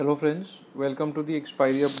Hello, friends. Welcome to the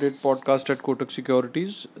Expiry Update podcast at Kotak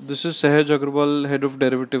Securities. This is Sahaj Agrawal, Head of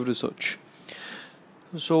Derivative Research.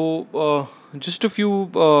 Just a few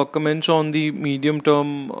comments on the medium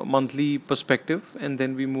term monthly perspective, and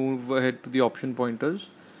then we move ahead to the option pointers.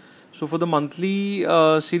 So, for the monthly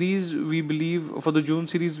series, we believe, for the June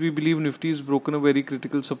series, we believe Nifty has broken a very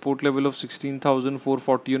critical support level of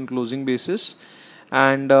 16,440 on closing basis.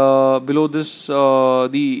 And below this,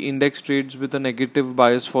 the index trades with a negative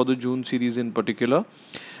bias for the June series in particular.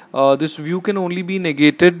 This view can only be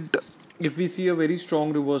negated if we see a very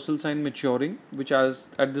strong reversal sign maturing, which as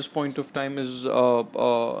at this point of time is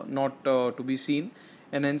not to be seen,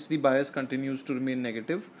 and hence the bias continues to remain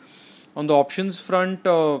negative. On the options front,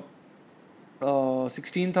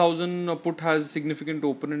 16,000 put has significant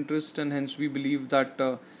open interest, and hence we believe that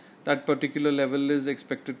that particular level is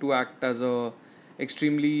expected to act as a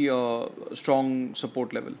extremely strong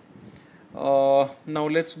support level. Now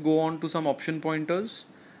let's go on to some option pointers.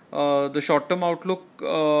 The short-term outlook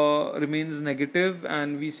remains negative,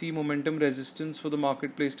 and we see momentum resistance for the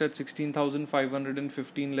market placed at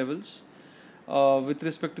 16,515 levels. With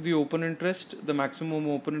respect to the open interest, the maximum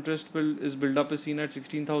open interest is build up is seen at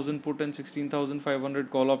 16,000 put and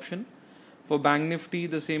 16,500 call option. For Bank Nifty,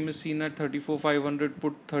 the same is seen at 34,500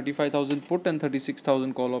 put, 35,000 put, and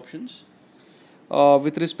 36,000 call options.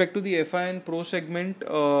 With respect to the FI and Pro segment,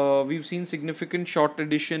 we've seen significant short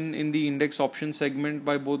addition in the index option segment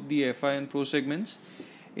by both the FI and Pro segments.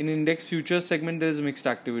 In index futures segment, there is mixed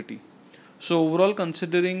activity. So overall,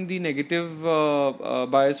 considering the negative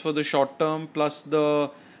bias for the short term plus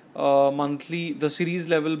the the series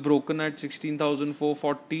level broken at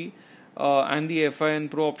 16,440 and the FI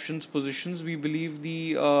and Pro options positions, we believe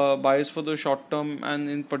the bias for the short term and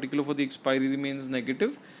in particular for the expiry remains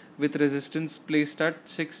negative, with resistance placed at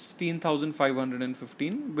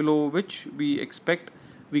 16,515, below which we expect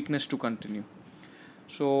weakness to continue.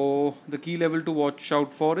 So the key level to watch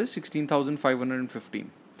out for is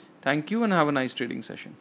 16,515. Thank you and have a nice trading session.